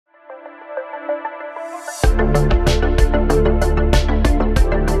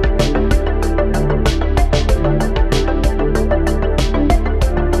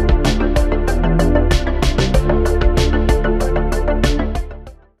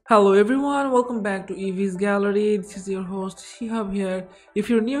Hello everyone, welcome back to EV's Gallery. This is your host Shihab here. If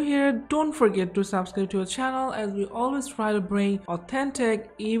you're new here, don't forget to subscribe to our channel as we always try to bring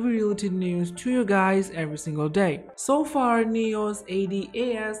authentic EV related news to you guys every single day. So far, NIO's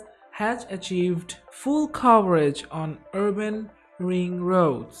ADAS has achieved full coverage on urban ring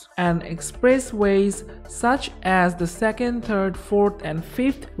roads and expressways such as the 2nd, 3rd, 4th and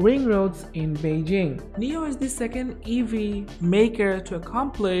 5th ring roads in Beijing. NIO is the second EV maker to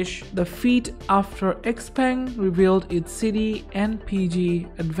accomplish the feat after XPeng revealed its City NPG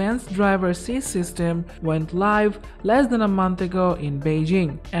Advanced Driver Assist system went live less than a month ago in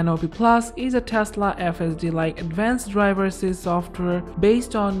Beijing. NOP Plus is a Tesla FSD-like advanced driver assist software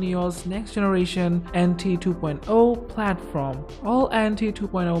based on NIO's next generation NT 2.0 platform. All NT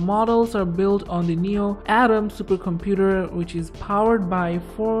 2.0 models are built on the NIO Atom supercomputer, which is powered by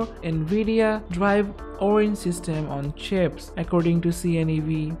 4 NVIDIA Drive Orin system on chips. According to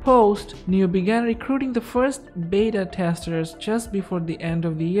CNEV Post, NIO began recruiting the first beta testers just before the end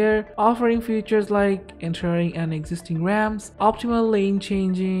of the year, offering features like entering and existing ramps, optimal lane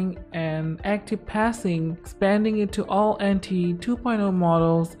changing, and active passing, expanding it to all NT 2.0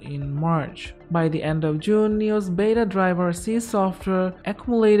 models in March. By the end of June, NIO's beta driver assist software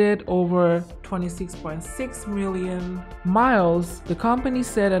accumulated over 26.6 million miles. The company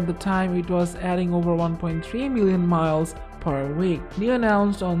said at the time it was adding over 1.3 million miles per week. NIO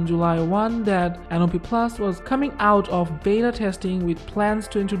announced on July 1 that NOP Plus was coming out of beta testing with plans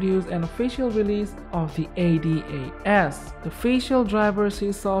to introduce an official release of the ADAS. The facial driver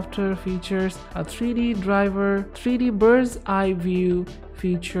assist software features a 3D driver, 3D bird's eye view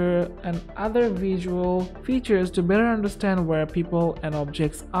feature and other visual features to better understand where people and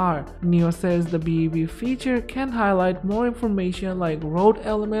objects are. NIO says the BEV feature can highlight more information like road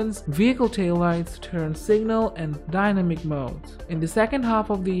elements, vehicle taillights, turn signal, and dynamic modes. In the second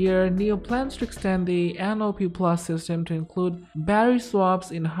half of the year, NIO plans to extend the NOP Plus system to include battery swaps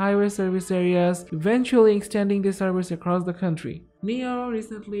in highway service areas, eventually extending the service across the country. NIO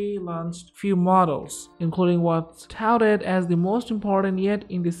recently launched few models, including what's touted as the most important yet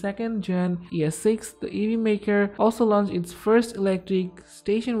in the second-gen ES6. The EV maker also launched its first electric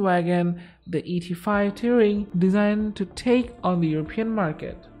station wagon, the ET5 Touring, designed to take on the European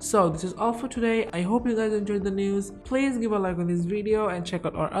market. So this is all for today. I hope you guys enjoyed the news. Please give a like on this video and check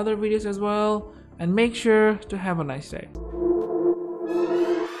out our other videos as well. And make sure to have a nice day.